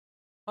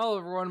Hello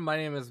everyone, my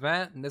name is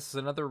Matt, and this is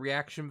another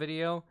reaction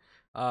video.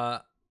 I've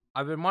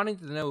been wanting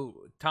to know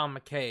Tom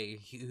McKay,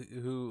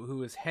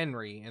 who is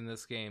Henry in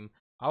this game.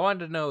 I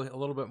wanted to know a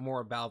little bit more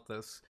about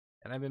this,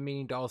 and I've been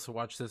meaning to also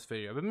watch this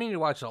video. I've been meaning to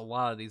watch a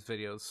lot of these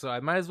videos, so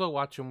I might as well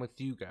watch them with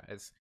you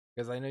guys,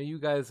 because I know you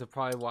guys have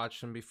probably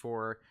watched them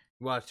before.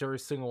 You watched every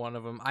single one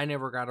of them. I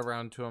never got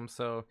around to them,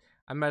 so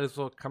I might as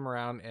well come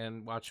around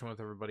and watch them with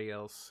everybody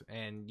else,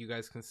 and you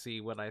guys can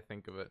see what I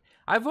think of it.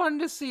 I've wanted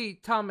to see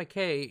Tom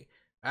McKay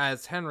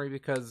as Henry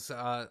because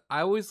I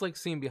always like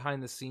seeing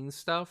behind the scenes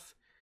stuff,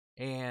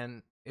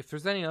 and if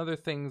there's any other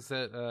things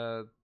that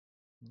are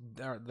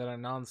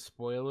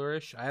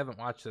non-spoilerish, I haven't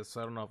watched this,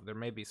 so I don't know if there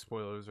may be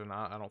spoilers or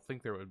not. I don't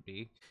think there would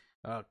be,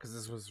 because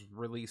this was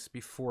released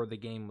before the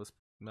game was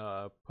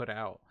put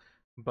out.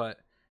 But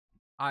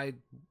I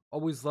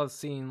always love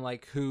seeing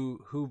like who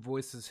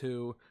voices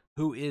who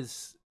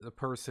is the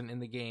person in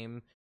the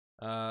game,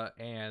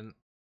 and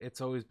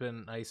it's always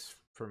been nice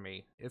for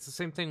me. It's the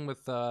same thing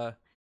with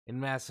in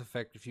Mass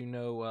Effect, if you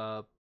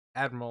know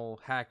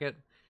Admiral Hackett.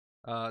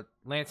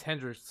 Lance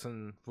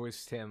Hendrickson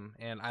voiced him,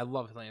 and I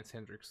love Lance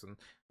Hendrickson.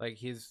 Like,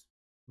 he's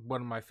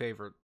one of my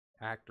favorite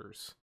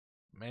actors,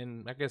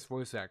 and I guess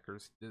voice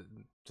actors,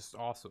 just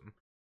awesome.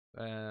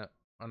 And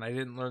I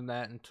didn't learn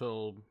that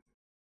until,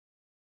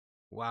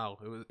 wow,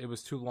 it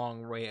was too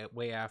long,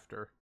 way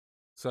after.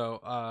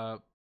 So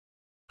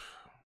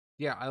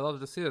yeah, I love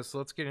to see this. So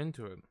let's get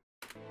into it.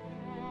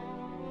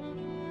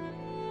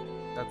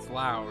 That's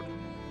loud.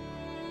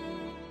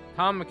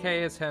 Tom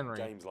McKay is Henry.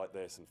 Games like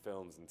this and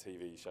films and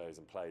TV shows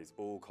and plays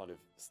all kind of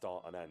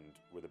start and end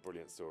with a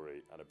brilliant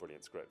story and a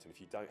brilliant script. And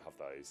if you don't have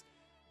those,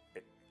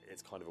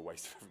 it's kind of a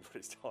waste of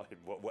everybody's time,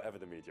 whatever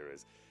the media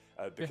is.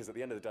 Because at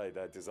the end of the day,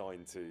 they're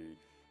designed to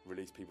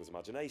release people's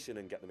imagination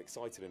and get them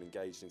excited and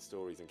engaged in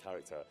stories and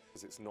character.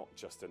 Because it's not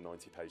just a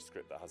 90-page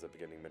script that has a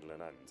beginning, middle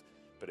and end,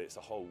 but it's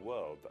a whole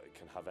world that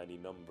can have any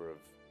number of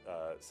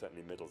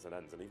certainly middles and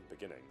ends and even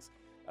beginnings.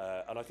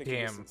 And I think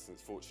in this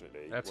instance,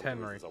 fortunately, that's one of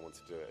the Henry. reasons I want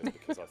to do it is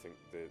because I think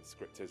the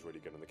script is really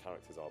good and the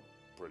characters are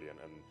brilliant,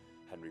 and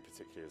Henry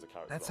particularly as a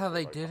character. That's how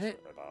they did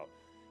it? About.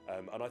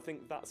 And I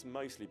think that's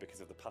mostly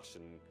because of the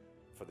passion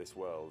for this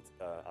world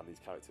and these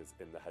characters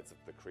in the heads of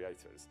the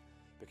creators.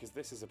 Because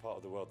this is a part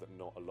of the world that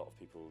not a lot of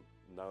people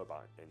know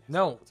about.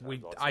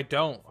 I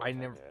don't. I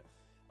never.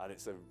 And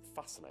it's a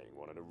fascinating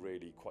one and a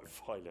really quite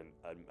violent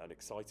and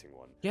exciting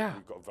one. Yeah.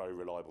 We've got a very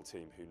reliable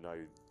team who know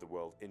the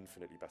world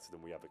infinitely better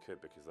than we ever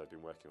could because they've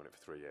been working on it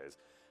for 3 years.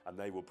 And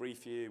they will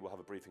brief you. We'll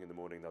have a briefing in the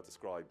morning. They'll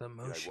describe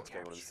what's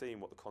going on in the scene,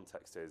 what the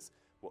context is,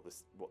 what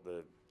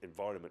the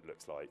environment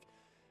looks like.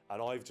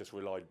 And I've just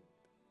relied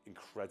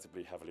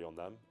incredibly heavily on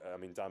them. I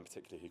mean, Dan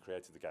particularly, who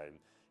created the game,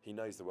 he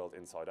knows the world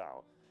inside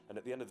out. And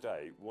at the end of the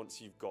day,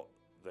 once you've got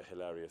the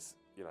hilarious,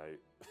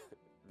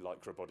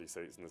 lycra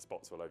bodysuits and the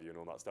spots all over you and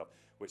all that stuff,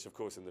 which of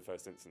course in the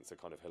first instance are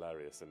kind of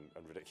hilarious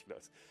and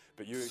ridiculous,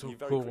 but you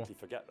very quickly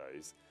forget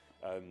those,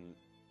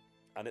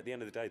 and at the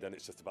end of the day then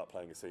it's just about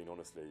playing a scene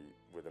honestly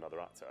with another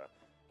actor,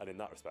 and in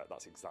that respect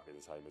that's exactly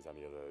the same as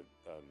any other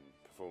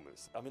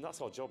performance. I mean, that's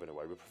our job in a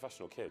way. We're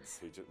professional kids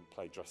who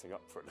play dressing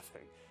up for a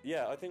living.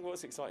 Yeah, I think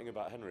what's exciting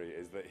about Henry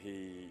is that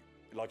he,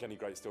 like any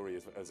great story,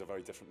 is a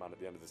very different man at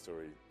the end of the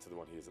story to the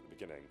one he is at the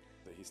beginning.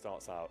 That he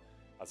starts out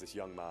as this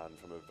young man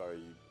from a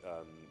very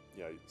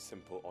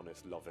simple,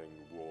 honest, loving,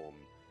 warm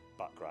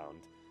background.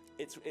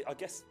 I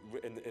guess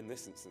in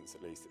this instance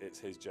at least, it's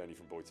his journey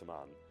from boy to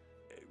man.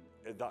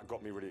 That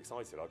got me really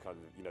excited.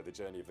 The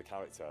journey of the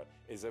character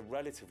is a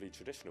relatively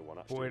traditional one,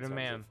 actually. Boy to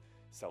man.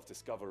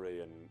 Self-discovery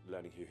and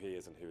learning who he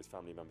is and who his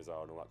family members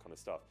are and all that kind of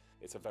stuff.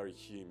 It's a very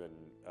human,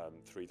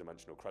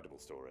 three-dimensional, credible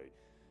story.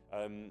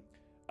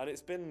 And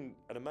it's been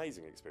an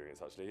amazing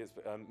experience, actually. It's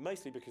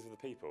mostly because of the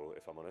people,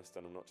 if I'm honest,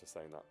 and I'm not just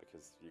saying that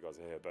because you guys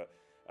are here, but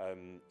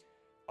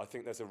I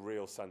think there's a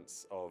real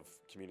sense of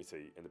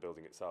community in the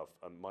building itself.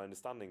 My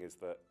understanding is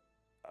that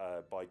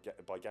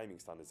by gaming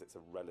standards, it's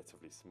a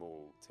relatively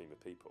small team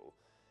of people.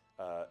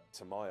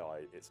 To my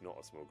eye, it's not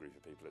a small group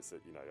of people. It's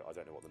I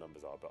don't know what the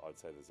numbers are, but I'd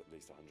say there's at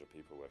least 100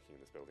 people working in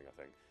this building, I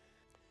think.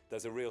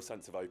 There's a real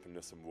sense of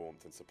openness and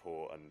warmth and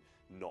support and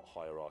not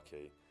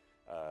hierarchy,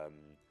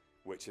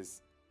 which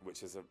is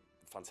a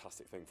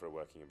fantastic thing for a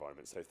working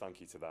environment. So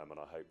thank you to them, and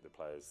I hope the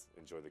players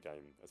enjoy the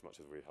game as much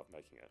as we have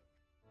making it.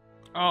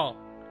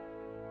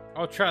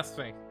 Oh, trust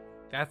me,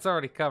 that's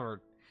already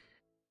covered.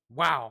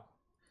 Wow.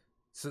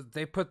 So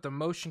they put the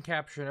motion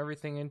capture and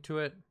everything into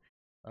it.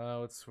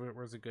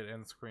 Where's a good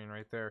end screen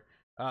right there?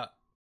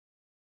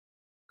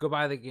 Go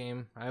buy the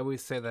game. I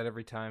always say that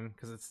every time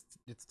because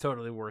it's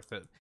totally worth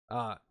it.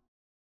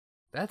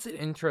 That's an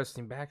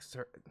interesting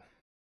backstory.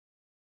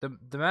 The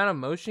amount of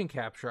motion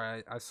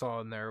capture I saw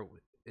in there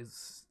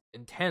is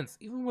intense,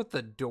 even with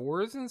the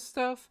doors and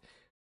stuff.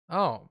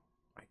 Oh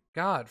my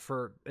god,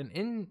 for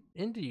an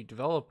indie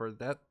developer,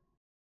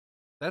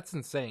 that's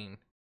insane.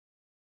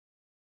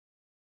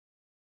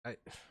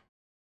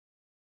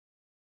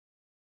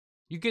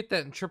 You get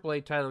that in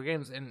AAA title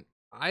games, and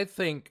I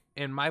think,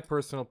 in my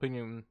personal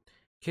opinion,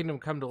 Kingdom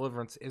Come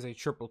Deliverance is a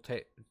triple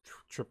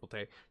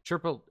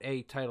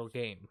A title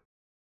game,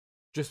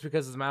 just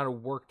because of the amount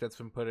of work that's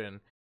been put in,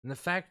 and the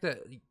fact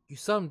that you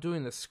saw him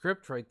doing the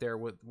script right there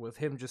with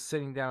him just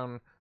sitting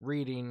down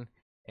reading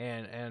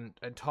and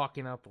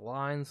talking out the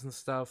lines and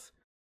stuff.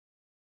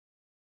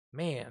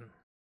 Man,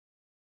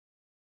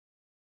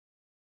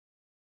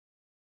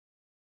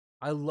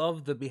 I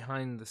love the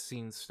behind the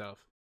scenes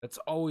stuff. That's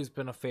always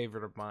been a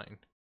favorite of mine.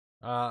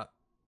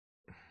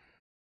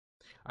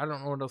 I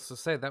don't know what else to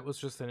say. That was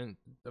just a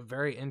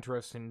very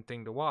interesting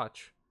thing to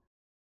watch.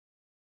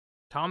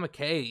 Tom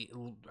McKay,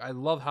 I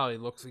love how he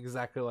looks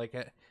exactly like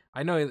it.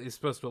 I know he's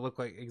supposed to look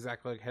like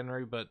exactly like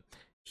Henry, but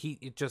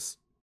it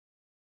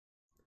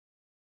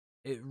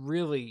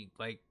really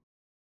like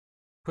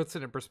puts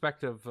it in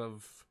perspective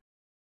of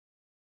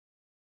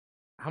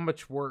how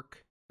much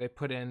work they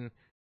put in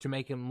to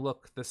make him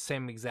look the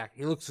same exact.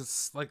 He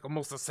looks like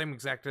almost the same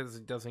exact as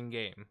he does in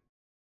game.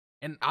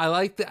 And I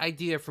like the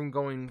idea from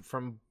going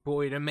from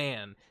boy to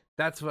man.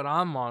 That's what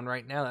I'm on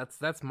right now.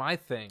 That's my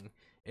thing,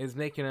 is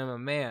making him a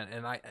man,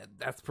 and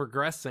that's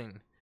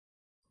progressing.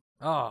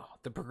 Oh,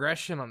 the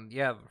progression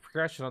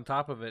on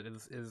top of it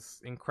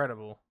is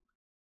incredible.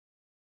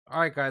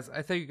 All right, guys.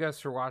 I thank you guys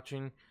for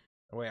watching.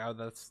 Oh, wait,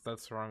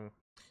 that's wrong.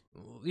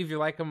 Leave your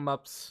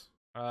Likeemups.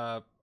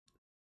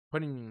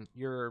 Putting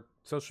your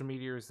social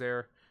medias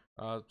there.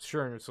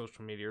 Sharing your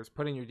social medias.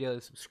 Putting your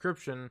daily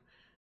subscription.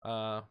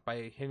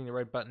 By hitting the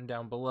red button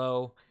down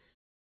below.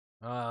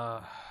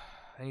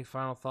 Any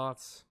final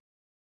thoughts?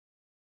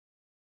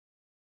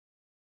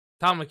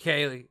 Tom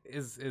McKay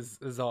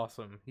is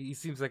awesome. He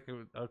seems like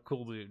a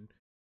cool dude.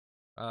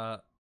 And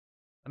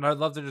I'd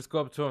love to just go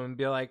up to him and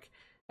be like,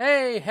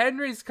 "Hey,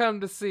 Henry's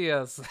come to see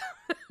us."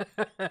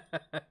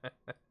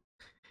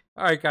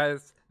 Alright,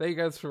 guys. Thank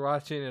you guys for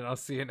watching, and I'll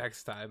see you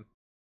next time.